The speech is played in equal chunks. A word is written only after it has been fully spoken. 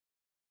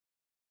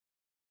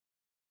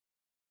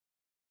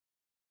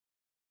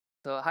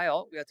So hi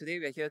all, today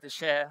we're here to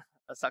share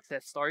a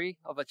success story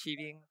of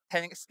achieving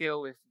 10x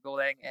scale with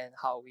Golang and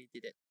how we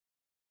did it.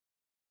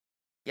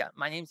 Yeah,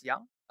 my name's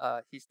Yang,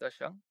 he's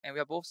Sheng, and we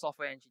are both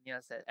software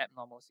engineers at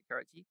Abnormal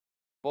Security.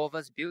 Both of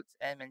us built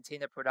and maintain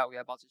the product we're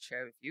about to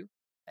share with you.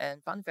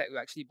 And fun fact,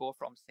 we're actually both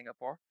from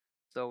Singapore.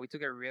 So we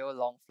took a real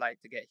long flight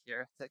to get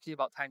here. It's actually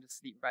about time to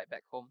sleep right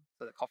back home,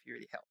 so the coffee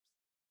really helps.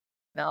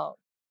 Now,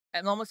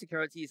 Abnormal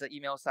Security is an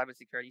email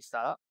cybersecurity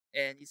startup.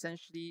 And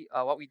essentially,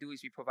 what we do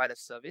is we provide a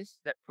service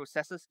that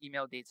processes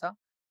email data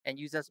and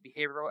uses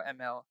behavioral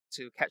ML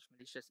to catch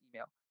malicious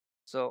email.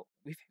 So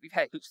we've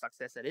had huge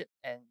success at it.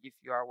 And if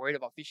you are worried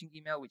about phishing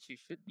email, which you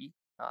should be,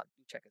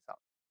 do check us out.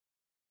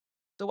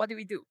 So what did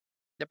we do?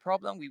 The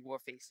problem we were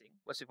facing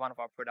was with one of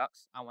our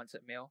products,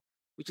 Unwanted Mail,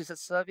 which is a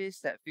service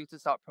that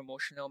filters out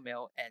promotional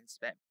mail and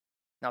spam.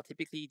 Now,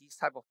 typically, this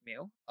type of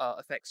mail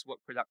affects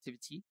work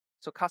productivity,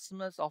 so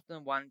customers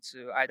often want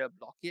to either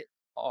block it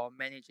or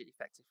manage it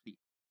effectively.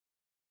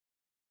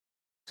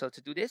 So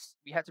to do this,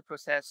 we had to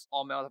process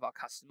all mail of our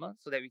customers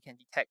so that we can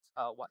detect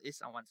what is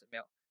unwanted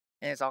mail.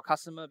 And as our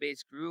customer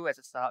base grew as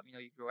a startup,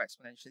 you grow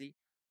exponentially.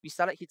 We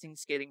started hitting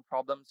scaling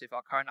problems with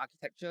our current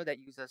architecture that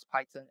uses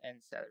Python and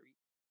Celery.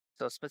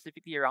 So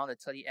specifically around the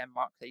 30M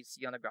mark that you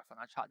see on the graph on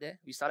our chart there,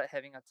 we started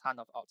having a ton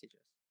of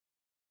outages.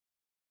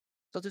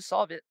 So to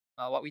solve it,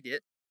 what we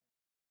did,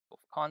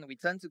 GopherCon, we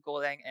turned to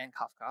Golang and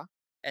Kafka.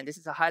 And this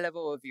is a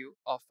high-level overview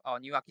of our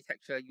new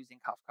architecture using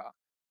Kafka,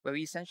 where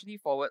we essentially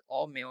forward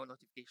all mail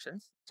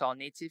notifications to our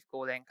native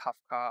Golang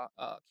Kafka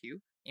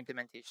queue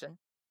implementation.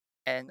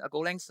 And a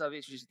Golang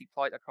service which is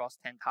deployed across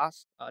 10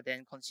 tasks,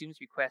 then consumes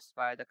requests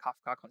via the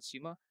Kafka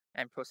consumer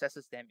and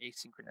processes them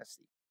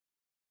asynchronously.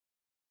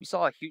 We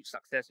saw a huge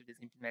success with this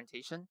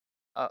implementation.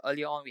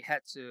 Early on,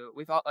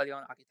 with our early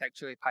on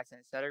architecture with Python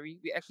and Celery,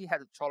 we actually had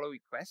to throttle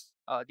requests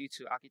due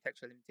to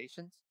architecture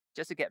limitations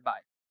just to get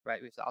by,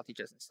 right, with the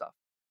outages and stuff.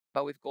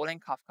 But with Golang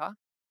Kafka,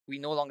 we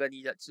no longer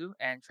needed to,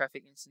 and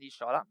traffic instantly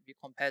shot up. We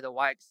compare the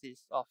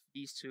y-axis of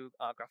these two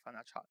graphs on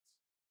our charts.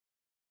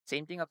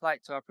 Same thing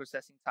applied to our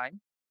processing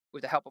time.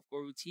 With the help of Go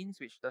routines,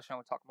 which Darshan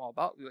will talk more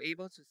about, we were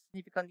able to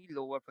significantly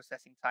lower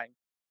processing time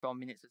from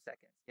minutes to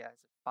seconds. Yeah,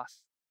 it's a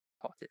fast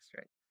tortoise,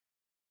 right?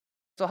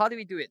 So how do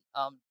we do it?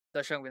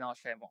 Darshan will now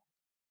share more.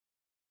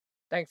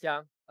 Thanks,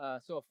 Yang.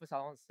 So first I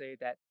want to say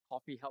that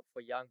coffee helped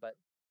for Yang, but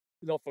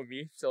not for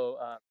me. So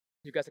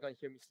you guys are going to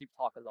hear me sleep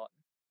talk a lot.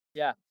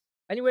 Yeah.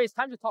 Anyway, it's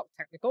time to talk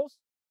technicals.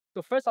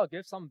 So first I'll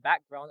give some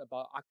background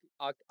about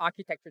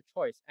architecture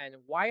choice and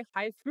why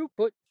high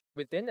throughput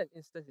within an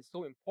instance is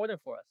so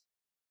important for us.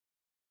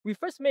 We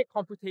first make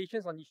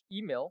computations on each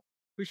email,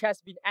 which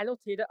has been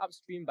annotated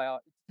upstream by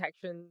our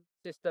detection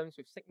systems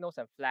with signals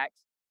and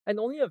flags, and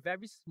only a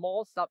very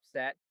small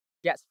subset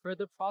gets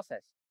further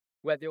processed,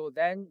 where they will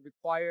then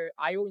require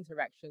I/O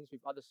interactions with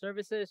other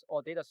services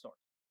or data source.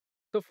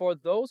 So for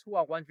those who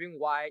are wondering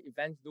why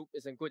event loop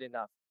isn't good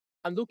enough,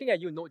 I'm looking at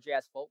you,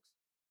 Node.js folks.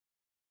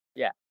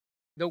 Yeah.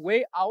 The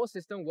way our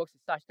system works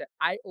is such that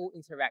I/O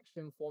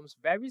interaction forms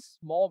very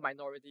small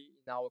minority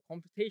in our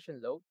computation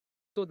load,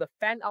 so the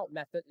fan-out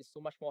method is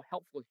so much more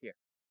helpful here.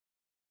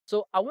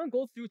 So I won't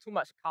go through too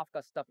much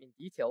Kafka stuff in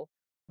detail,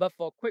 but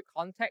for quick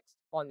context,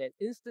 on an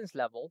instance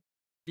level,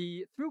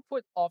 the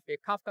throughput of a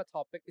Kafka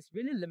topic is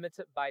really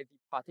limited by the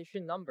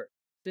partition number,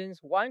 since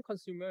one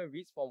consumer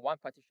reads from one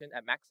partition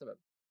at maximum.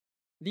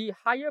 The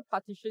higher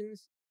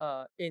partitions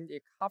in a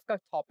Kafka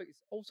topic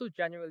is also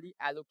generally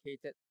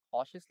allocated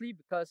cautiously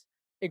because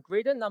a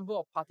greater number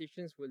of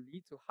partitions will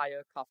lead to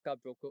higher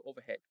Kafka broker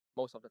overhead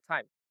most of the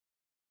time.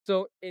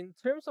 So in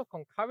terms of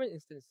concurrent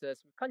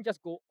instances, we can't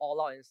just go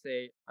all out and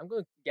say, I'm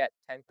going to get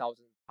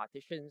 10,000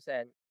 partitions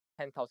and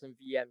 10,000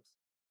 VMs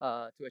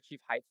to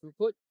achieve high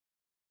throughput.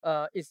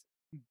 It's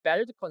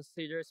better to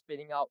consider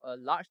spinning out a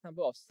large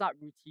number of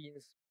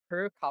subroutines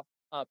per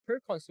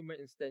consumer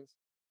instance,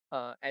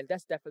 and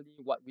that's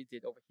definitely what we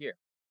did over here.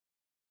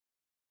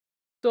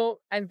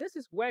 So, and this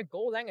is where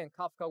Golang and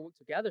Kafka work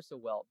together so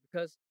well,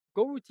 because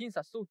Go routines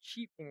are so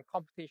cheap in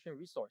computation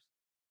resource.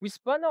 We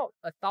spun out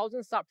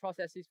 1,000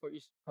 sub-processes for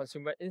each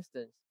consumer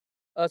instance.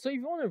 So if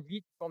you want to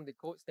read from the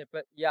code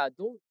snippet, yeah,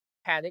 don't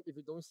panic if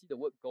you don't see the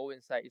word Go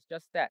inside. It's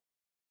just that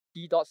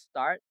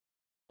t.start,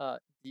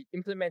 the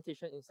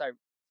implementation inside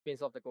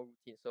spins off the Go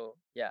routine. So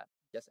yeah,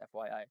 just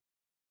FYI.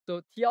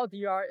 So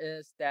TLDR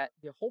is that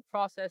the whole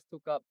process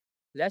took up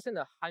less than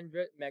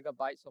 100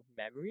 megabytes of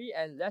memory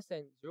and less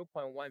than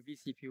 0.1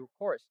 vCPU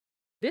cores.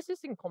 This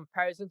is in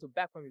comparison to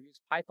back when we used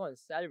Python and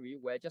Celery,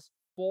 where just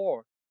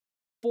four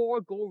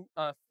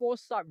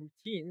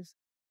subroutines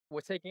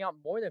were taking up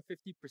more than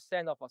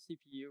 50% of our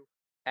CPU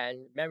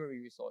and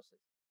memory resources.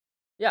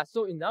 Yeah,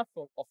 so enough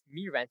of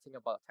me ranting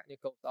about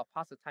technicals. I'll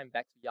pass the time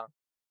back to Yang.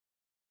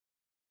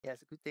 Yeah,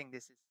 it's a good thing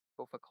this is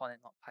GopherCon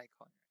and not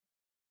PyCon.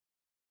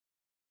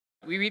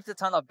 We reaped a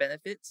ton of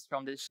benefits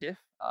from this shift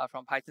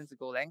from Python to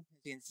Golang, as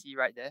you can see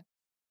right there.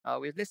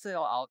 We've listed it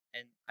all out,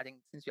 and I think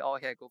since we're all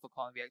here at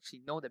GopherCon, we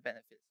actually know the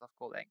benefits of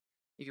Golang.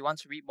 If you want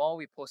to read more,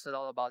 we posted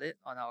all about it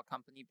on our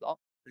company blog,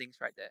 links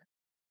right there.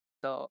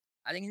 So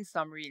I think in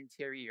summary, in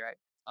theory, right,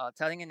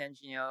 telling an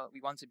engineer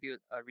we want to build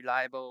a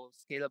reliable,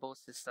 scalable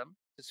system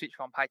to switch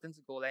from Python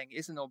to Golang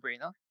is a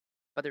no-brainer.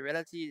 But the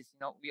reality is,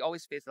 we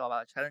always face a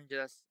lot of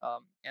challenges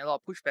and a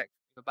lot of pushback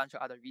for a bunch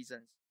of other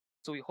reasons.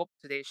 So we hope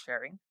today's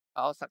sharing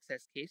our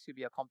success case will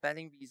be a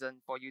compelling reason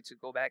for you to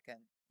go back and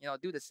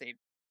do the same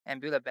and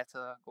build a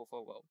better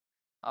Gopher world.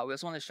 We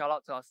also want to shout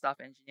out to our staff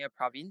engineer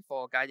Praveen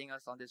for guiding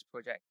us on this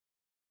project.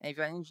 And if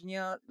you're an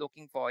engineer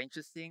looking for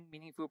interesting,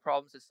 meaningful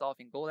problems to solve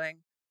in Golang,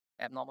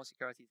 abnormal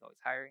security is always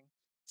hiring.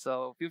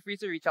 So feel free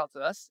to reach out to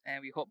us,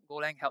 and we hope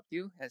Golang helped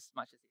you as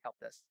much as it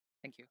helped us.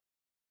 Thank you.